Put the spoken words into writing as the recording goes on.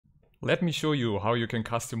Let me show you how you can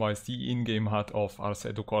customize the in-game HUD of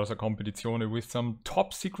Assetto Corsa Competizione with some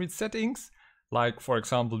top secret settings, like for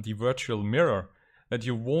example the virtual mirror that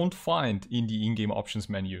you won't find in the in-game options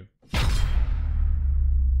menu.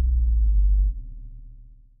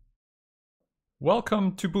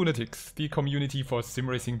 Welcome to Boonatix, the community for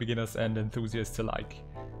Simracing beginners and enthusiasts alike.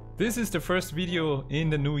 This is the first video in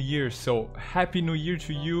the new year, so happy new year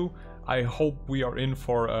to you. I hope we are in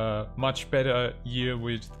for a much better year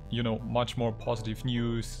with, much more positive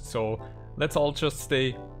news. So let's all just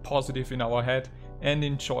stay positive in our head and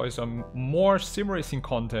enjoy some more Simracing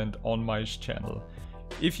content on my channel.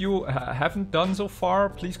 If you haven't done so far,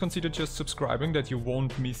 please consider just subscribing that you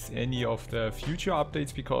won't miss any of the future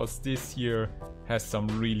updates, because this year has some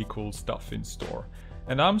really cool stuff in store.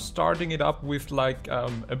 And I'm starting it up with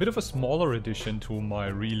a bit of a smaller addition to my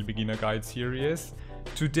Real Beginner Guide series.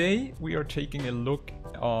 Today we are taking a look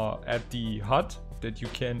at the HUD that you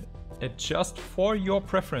can adjust for your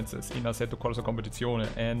preferences in Assetto Corsa Competizione.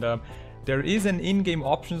 And there is an in-game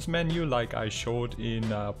options menu like I showed in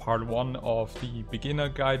part 1 of the beginner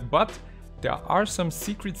guide, but there are some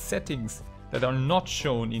secret settings that are not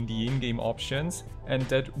shown in the in-game options and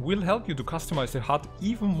that will help you to customize the HUD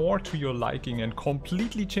even more to your liking and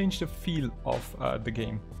completely change the feel of the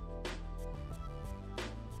game.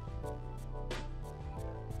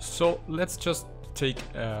 So let's just take,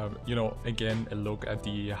 again a look at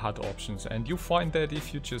the HUD options, and you find that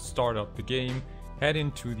if you just start up the game, head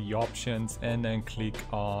into the options and then click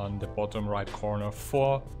on the bottom right corner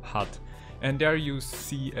for HUD. And there you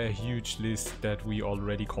see a huge list that we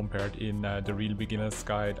already compared in the Real Beginner's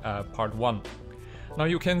Guide part 1. Now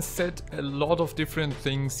you can set a lot of different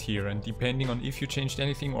things here, and depending on if you changed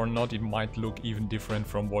anything or not, it might look even different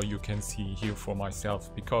from what you can see here for myself,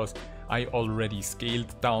 because I already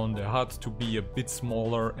scaled down the HUD to be a bit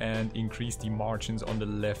smaller and increased the margins on the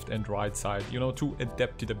left and right side, to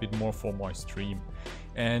adapt it a bit more for my stream.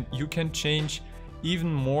 And you can change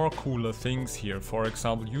even more cooler things here. For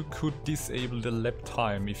example, you could disable the lap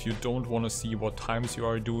time if you don't want to see what times you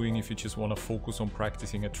are doing, if you just want to focus on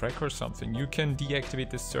practicing a track or something. You can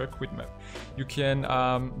deactivate the circuit map. You can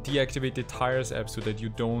deactivate the tires app so that you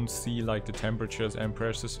don't see the temperatures and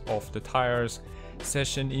pressures of the tires,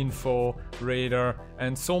 session info, radar,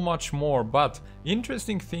 and so much more. But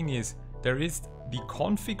interesting thing is, there is the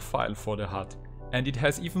config file for the HUD, and it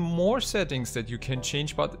has even more settings that you can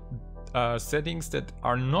change, but settings that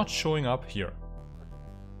are not showing up here.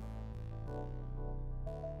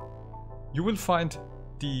 You will find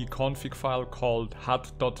the config file called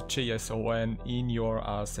HUD.json in your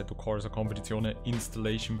Assetto Corsa Competizione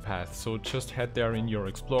installation path. So just head there in your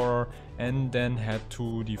Explorer and then head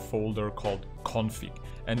to the folder called config.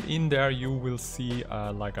 And in there you will see,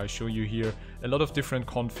 like I show you here, a lot of different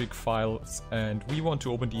config files, and we want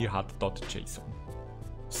to open the HUD.json.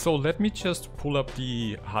 So let me just pull up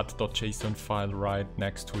the HUD.json file right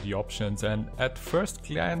next to the options, and at first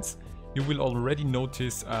glance you will already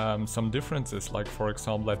notice some differences. Like for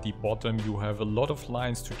example, at the bottom you have a lot of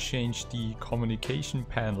lines to change the communication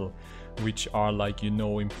panel, which are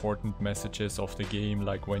important messages of the game,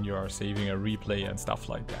 like when you are saving a replay and stuff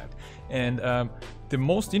like that. And the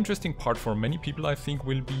most interesting part for many people, I think,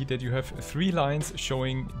 will be that you have 3 lines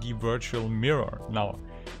showing the virtual mirror. Now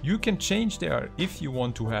you can change there if you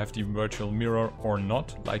want to have the virtual mirror or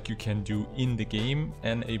not, like you can do in the game,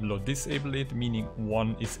 enable or disable it, meaning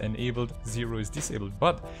 1 is enabled, 0 is disabled.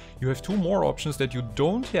 But you have 2 more options that you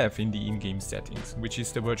don't have in the in-game settings, which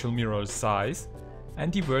is the virtual mirror size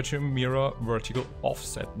and the virtual mirror vertical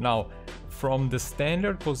offset. Now, from the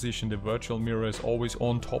standard position, the virtual mirror is always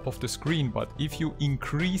on top of the screen, but if you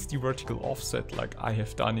increase the vertical offset, like I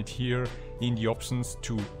have done it here in the options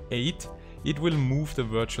to 8, it will move the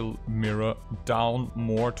virtual mirror down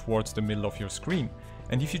more towards the middle of your screen.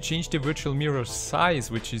 And if you change the virtual mirror size,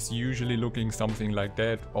 which is usually looking something like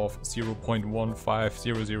that, of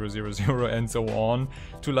 0.150000 and so on,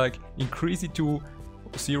 to increase it to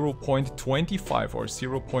 0.25 or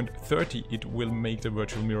 0.30, it will make the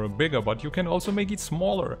virtual mirror bigger, but you can also make it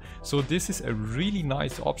smaller. So this is a really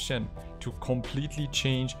nice option to completely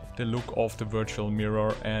change the look of the virtual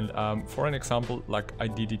mirror. And for an example, like I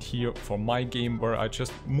did it here for my game, where I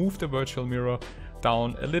just moved the virtual mirror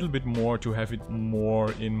down a little bit more to have it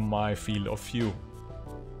more in my field of view.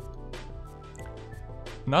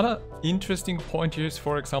 Another interesting point here is,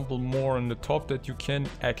 for example, more on the top, that you can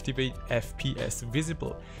activate FPS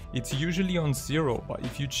visible. It's usually on 0, but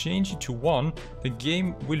if you change it to 1, the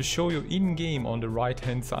game will show you in-game on the right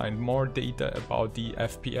hand side more data about the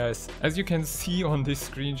FPS. As you can see on this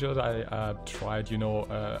screenshot, I tried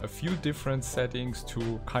a few different settings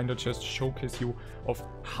to kind of just showcase you of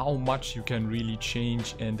how much you can really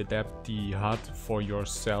change and adapt the HUD for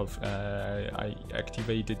yourself. I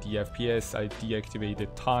activated the FPS, I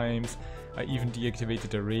deactivated times, I even deactivated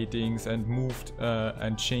the ratings and moved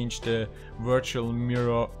and changed the virtual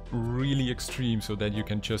mirror really extreme so that you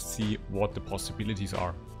can just see what the possibilities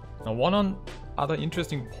are. Now, one other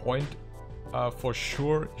interesting point for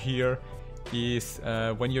sure here is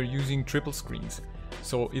when you're using triple screens.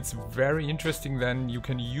 So it's very interesting. Then you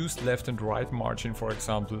can use left and right margin, for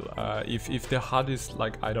example, if the HUD is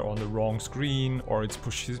like either on the wrong screen or it's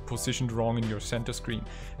positioned wrong in your center screen,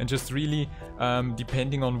 and just really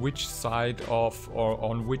depending on which side of or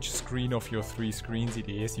on which screen of your 3 screens it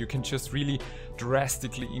is, you can just really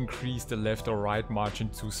drastically increase the left or right margin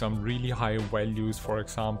to some really high values, for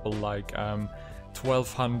example like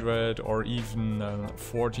 1200 or even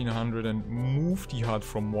 1400, and move the HUD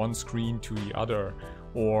from one screen to the other,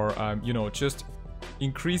 or you know, just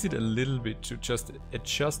increase it a little bit to just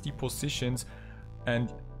adjust the positions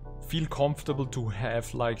and feel comfortable to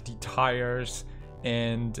have like the tires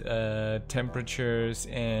and temperatures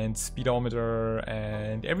and speedometer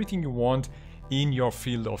and everything you want in your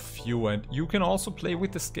field of view. And you can also play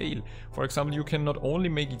with the scale. For example, you can not only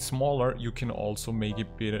make it smaller, you can also make it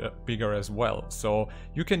bigger as well. So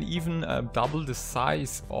you can even double the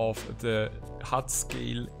size of the HUD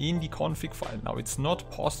scale in the config file. Now, it's not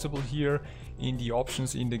possible here in the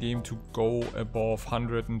options in the game to go above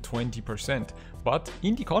 120%, but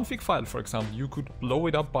in the config file, for example, you could blow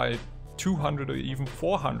it up by 200 or even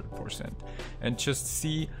 400% and just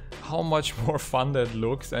see how much more fun that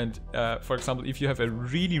looks. And for example, if you have a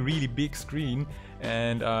really big screen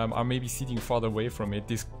and are maybe sitting farther away from it,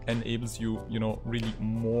 this enables you, you know, really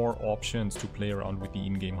more options to play around with the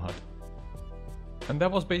in-game HUD. And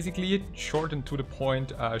that was basically it, short and to the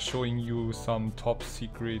point, showing you some top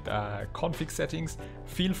secret config settings.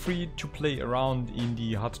 Feel free to play around in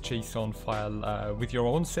the HUD.json file with your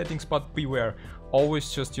own settings, but beware,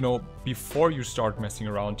 always just, you know, before you start messing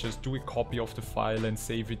around, just do a copy of the file and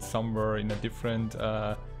save it somewhere in a different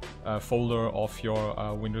folder of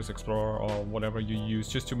your Windows Explorer or whatever you use,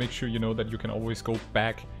 just to make sure you know that you can always go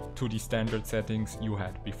back to the standard settings you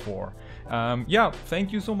had before. Yeah,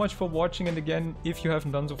 thank you so much for watching, and again, if you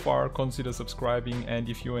haven't done so far, consider subscribing, and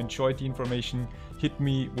if you enjoyed the information, hit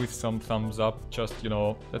me with some thumbs up. Just, you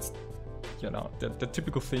know, that's, you know, the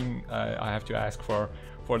typical thing I have to ask for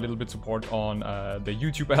a little bit support on the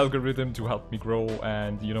YouTube algorithm to help me grow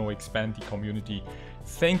and, you know, expand the community.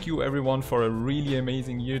 Thank you everyone for a really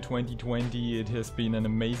amazing year 2020. It has been an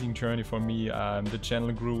amazing journey for me. The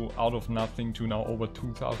channel grew out of nothing to now over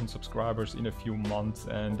 2,000 subscribers in a few months,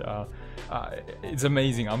 and it's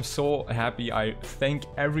amazing. I'm so happy. I thank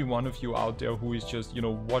every one of you out there who is just, you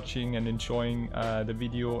know, watching and enjoying the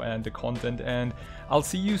video and the content, and I'll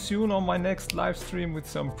see you soon on my next live stream with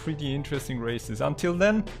some pretty interesting races. Until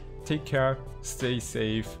then, take care, stay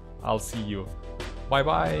safe, I'll see you. Bye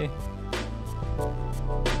bye.